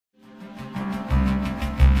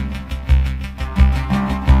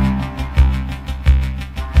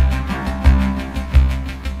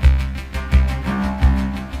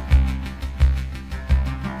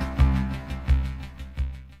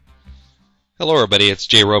Hello everybody, it's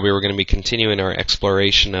jrobi. We're going to be continuing our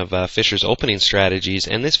exploration of Fischer's opening strategies,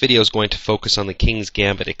 and this video is going to focus on the King's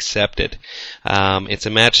Gambit Accepted. It's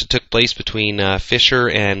a match that took place between Fischer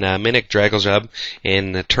and Minic Dragoljub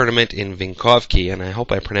in a tournament in Vinkovci, and I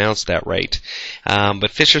hope I pronounced that right.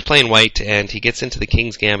 But Fischer's playing white, and he gets into the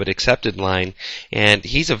King's Gambit Accepted line, and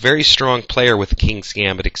he's a very strong player with the King's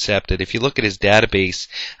Gambit Accepted. If you look at his database,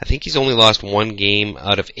 I think he's only lost one game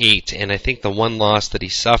out of 8, and I think the one loss that he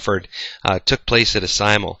suffered took place at a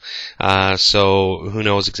simul. So who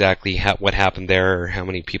knows exactly what happened there or how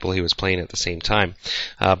many people he was playing at the same time.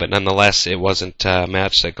 But nonetheless, it wasn't a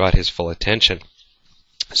match that got his full attention.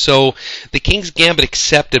 So the King's Gambit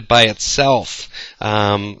Accepted by itself,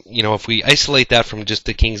 if we isolate that from just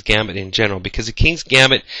the King's Gambit in general, because the King's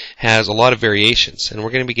Gambit has a lot of variations, and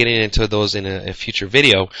we're going to be getting into those in a future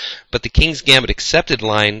video, but the King's Gambit Accepted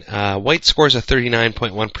line, white scores a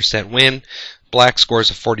 39.1% win, black scores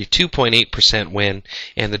a 42.8% win,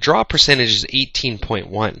 and the draw percentage is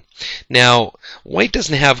 18.1. Now, white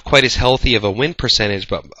doesn't have quite as healthy of a win percentage,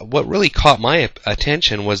 but what really caught my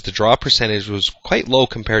attention was the draw percentage was quite low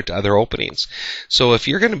compared to other openings. So if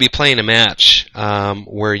you're going to be playing a match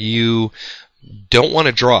where you don't want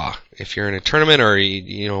to draw, if you're in a tournament or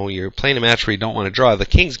you're playing a match where you don't want to draw, the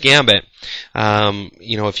King's Gambit,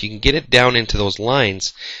 if you can get it down into those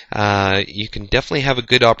lines, you can definitely have a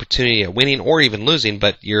good opportunity at winning or even losing,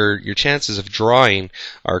 but your chances of drawing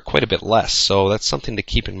are quite a bit less. So that's something to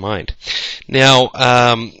keep in mind. Now,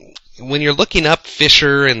 when you're looking up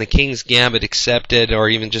Fischer and the King's Gambit Accepted, or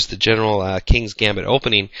even just the general King's Gambit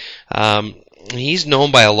opening, he's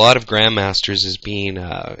known by a lot of grandmasters as being,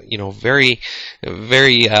 a very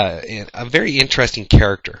interesting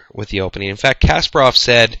character with the opening. In fact, Kasparov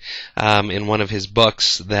said in one of his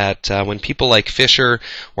books that when people like Fischer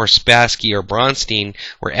or Spassky or Bronstein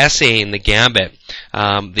were essaying the Gambit,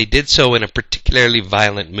 they did so in a particularly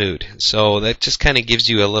violent mood. So that just kind of gives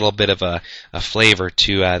you a little bit of a flavor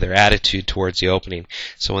to their attitude towards the opening.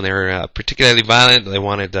 So when they were particularly violent, they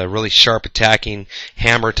wanted a really sharp attacking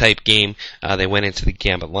hammer type game. They went into the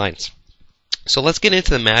Gambit lines. So let's get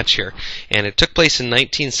into the match here, and it took place in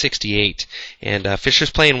 1968, and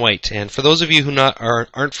Fischer's playing white. And for those of you who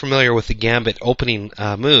aren't familiar with the Gambit opening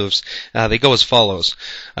moves, they go as follows.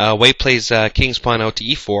 White plays King's Pawn out to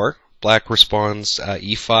e4. Black responds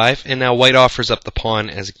e5, and now white offers up the pawn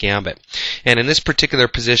as a gambit. And in this particular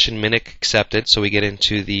position, Minic accepted, so we get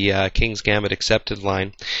into the King's Gambit Accepted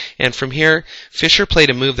line. And from here, Fischer played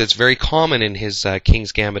a move that's very common in his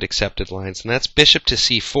King's Gambit Accepted lines, and that's bishop to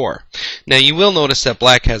c4. Now you will notice that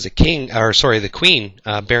black has the queen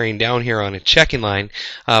bearing down here on a checking line,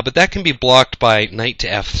 but that can be blocked by knight to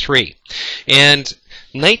f3. And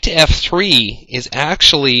knight to f3 is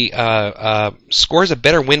actually scores a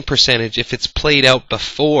better win percentage if it's played out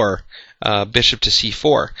before bishop to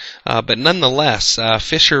c4. But nonetheless,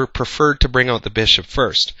 Fischer preferred to bring out the bishop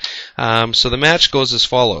first. So the match goes as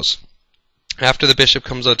follows. After the bishop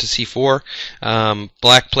comes out to c4,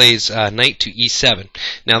 black plays knight to e7.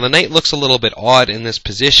 Now the knight looks a little bit odd in this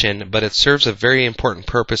position, but it serves a very important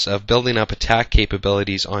purpose of building up attack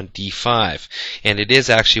capabilities on d5. And it is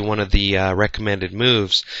actually one of the recommended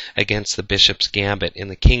moves against the bishop's gambit in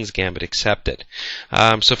the King's Gambit Accepted.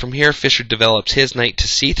 So from here, Fischer develops his knight to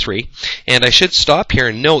c3. And I should stop here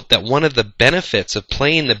and note that one of the benefits of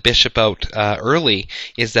playing the bishop out early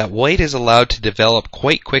is that white is allowed to develop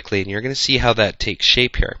quite quickly, and you're going to see how that takes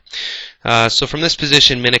shape here. So from this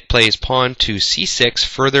position, Minic plays pawn to c6,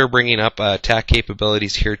 further bringing up attack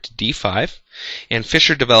capabilities here to d5. And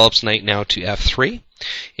Fischer develops knight now to f3.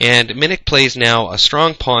 And Minic plays now a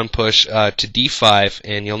strong pawn push to d5,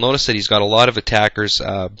 and you'll notice that he's got a lot of attackers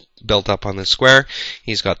built up on the square.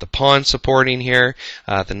 He's got the pawn supporting here,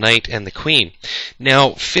 the knight, and the queen.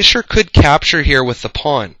 Now, Fischer could capture here with the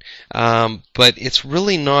pawn, but it's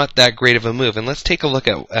really not that great of a move. And let's take a look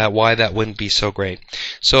at why that wouldn't be so great.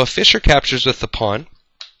 So if Fischer captures with the pawn,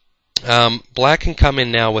 black can come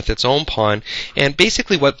in now with its own pawn, and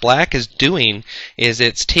basically what black is doing is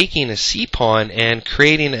it's taking a c-pawn and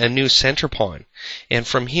creating a new center pawn. And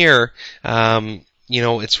from here,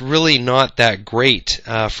 it's really not that great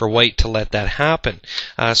for white to let that happen.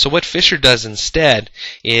 So what Fischer does instead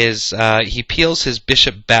is he peels his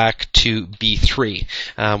bishop back to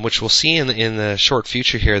b3, which we'll see in the short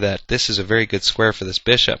future here that this is a very good square for this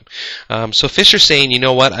bishop. So Fischer's saying, you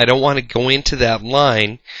know what, I don't want to go into that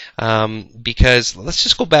line because let's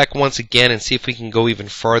just go back once again and see if we can go even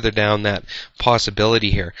farther down that possibility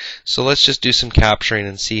here. So let's just do some capturing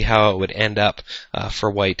and see how it would end up for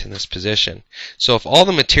white in this position. So if all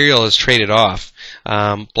the material is traded off,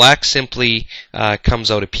 black simply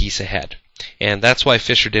comes out a piece ahead. and that's why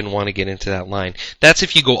Fischer didn't want to get into that line. That's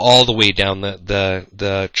if you go all the way down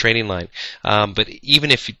the trading line. But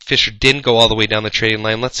even if Fischer didn't go all the way down the trading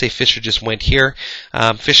line, let's say Fischer just went here,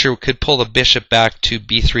 Fischer could pull the bishop back to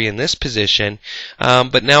b3 in this position,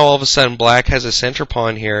 but now all of a sudden black has a center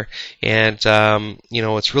pawn here, and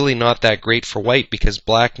it's really not that great for white, because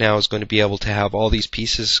black now is going to be able to have all these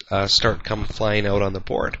pieces start come flying out on the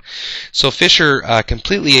board. So Fischer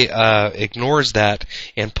completely ignores that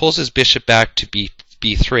and pulls his bishop back to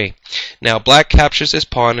b3. Now black captures his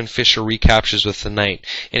pawn and Fischer recaptures with the knight.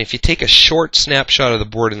 And if you take a short snapshot of the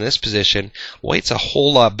board in this position, white's a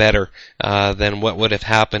whole lot better than what would have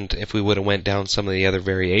happened if we would have went down some of the other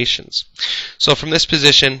variations. So from this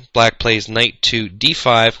position, black plays knight to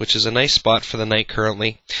d5, which is a nice spot for the knight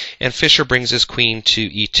currently, and Fischer brings his queen to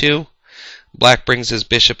e2. Black brings his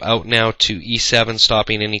bishop out now to e7,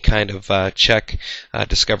 stopping any kind of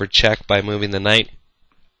discovered check by moving the knight.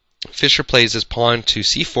 Fischer plays his pawn to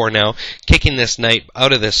c4 now, kicking this knight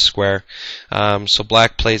out of this square. So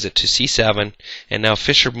black plays it to c7, and now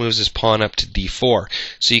Fischer moves his pawn up to d4.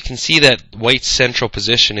 So you can see that white's central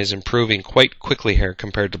position is improving quite quickly here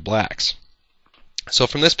compared to black's. So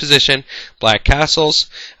from this position, black castles.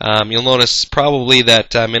 You'll notice probably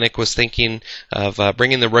that Minic was thinking of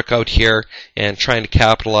bringing the rook out here and trying to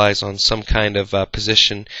capitalize on some kind of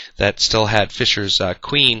position that still had Fischer's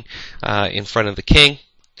queen in front of the king.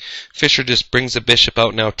 Fischer just brings the bishop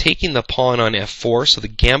out now, taking the pawn on f4, so the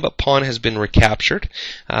Gambit pawn has been recaptured.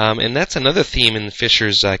 And that's another theme in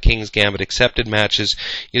Fischer's King's Gambit accepted matches.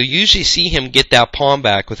 You'll usually see him get that pawn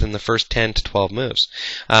back within the first 10 to 12 moves.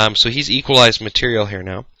 So he's equalized material here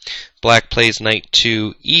now. Black plays knight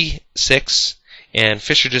to e6, and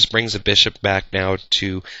Fischer just brings the bishop back now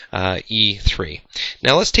to e3.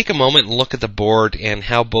 Now let's take a moment and look at the board and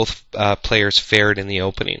how both players fared in the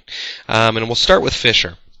opening. And we'll start with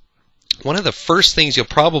Fischer. One of the first things you'll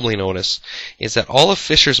probably notice is that all of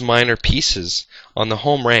Fischer's minor pieces on the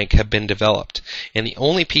home rank have been developed, and the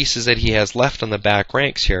only pieces that he has left on the back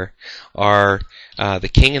ranks here are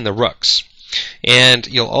the king and the rooks. And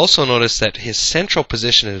you'll also notice that his central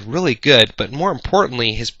position is really good, but more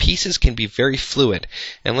importantly, his pieces can be very fluid.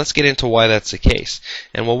 And let's get into why that's the case.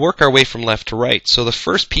 And we'll work our way from left to right. So the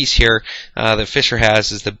first piece here that Fischer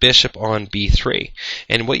has is the bishop on b3.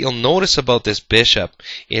 And what you'll notice about this bishop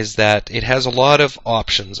is that it has a lot of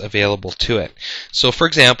options available to it. So for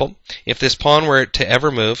example, if this pawn were to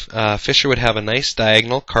ever move, Fischer would have a nice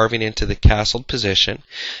diagonal carving into the castled position.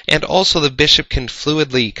 And also the bishop can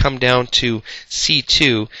fluidly come down to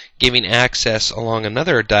c2, giving access along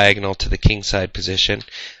another diagonal to the kingside position.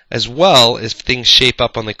 As well, if things shape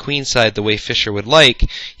up on the queen side the way Fischer would like,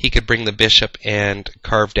 he could bring the bishop and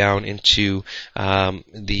carve down into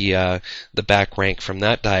the back rank from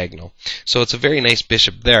that diagonal. So it's a very nice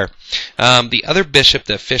bishop there. The other bishop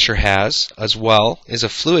that Fischer has as well is a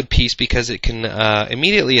fluid piece, because it can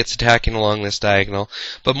immediately it's attacking along this diagonal,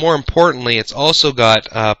 but more importantly, it's also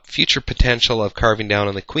got future potential of carving down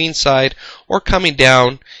on the queen side or coming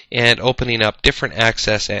down and opening up different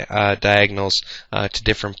access diagonals to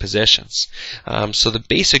different positions. So the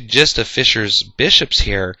basic gist of Fischer's bishops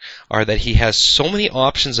here are that he has so many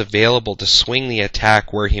options available to swing the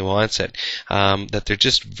attack where he wants it, that they're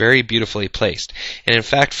just very beautifully placed. And in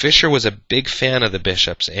fact, Fischer was a big fan of the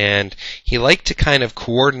bishops, and he liked to kind of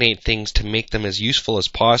coordinate things to make them as useful as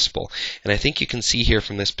possible. And I think you can see here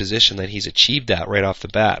from this position that he's achieved that right off the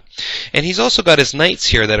bat. And he's also got his knights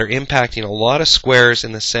here that are impacting a lot of squares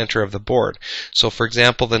in the center of the board. So for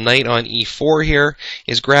example, the knight on e4 here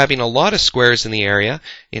is grabbing a lot of squares in the area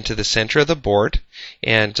into the center of the board,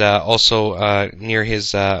 and also near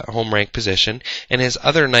his home rank position. And his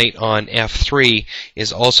other knight on f3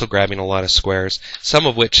 is also grabbing a lot of squares, some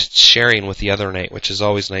of which sharing with the other knight, which is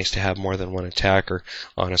always nice to have more than one attacker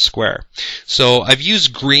on a square. So I've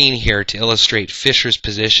used green here to illustrate Fischer's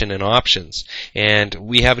position and options, and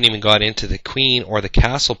we haven't even got into the queen or the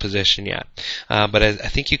castle position yet. But I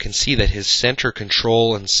think you can see that his center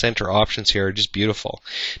control and center options here are just beautiful.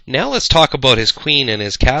 Now let's talk about his queen and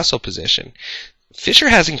his castle position. Fischer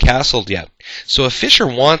hasn't castled yet. So if Fischer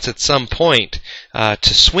wants at some point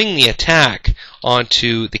to swing the attack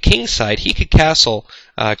onto the king side, he could castle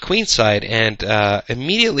queen side and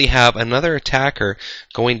immediately have another attacker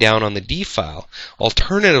going down on the d file.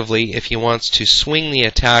 Alternatively, if he wants to swing the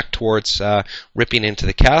attack towards ripping into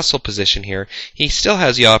the castle position here, he still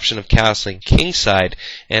has the option of castling king side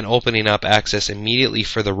and opening up access immediately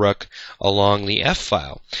for the rook along the f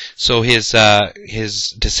file. So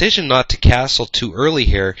his decision not to castle too early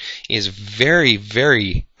here is very,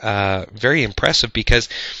 very very impressive because,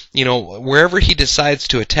 wherever he decides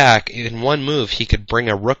to attack, in one move he could bring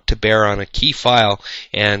a rook to bear on a key file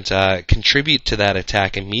and contribute to that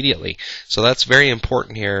attack immediately. So that's very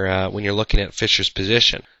important here when you're looking at Fischer's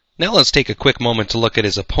position. Now let's take a quick moment to look at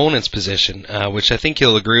his opponent's position, which I think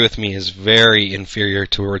you'll agree with me is very inferior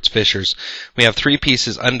towards Fischer's. We have 3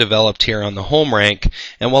 pieces undeveloped here on the home rank,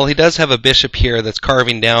 and while he does have a bishop here that's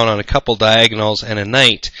carving down on a couple diagonals and a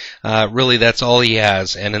knight, really that's all he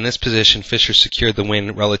has, and in this position Fischer secured the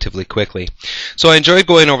win relatively quickly. So I enjoyed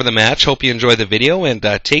going over the match. Hope you enjoyed the video, and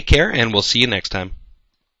take care, and we'll see you next time.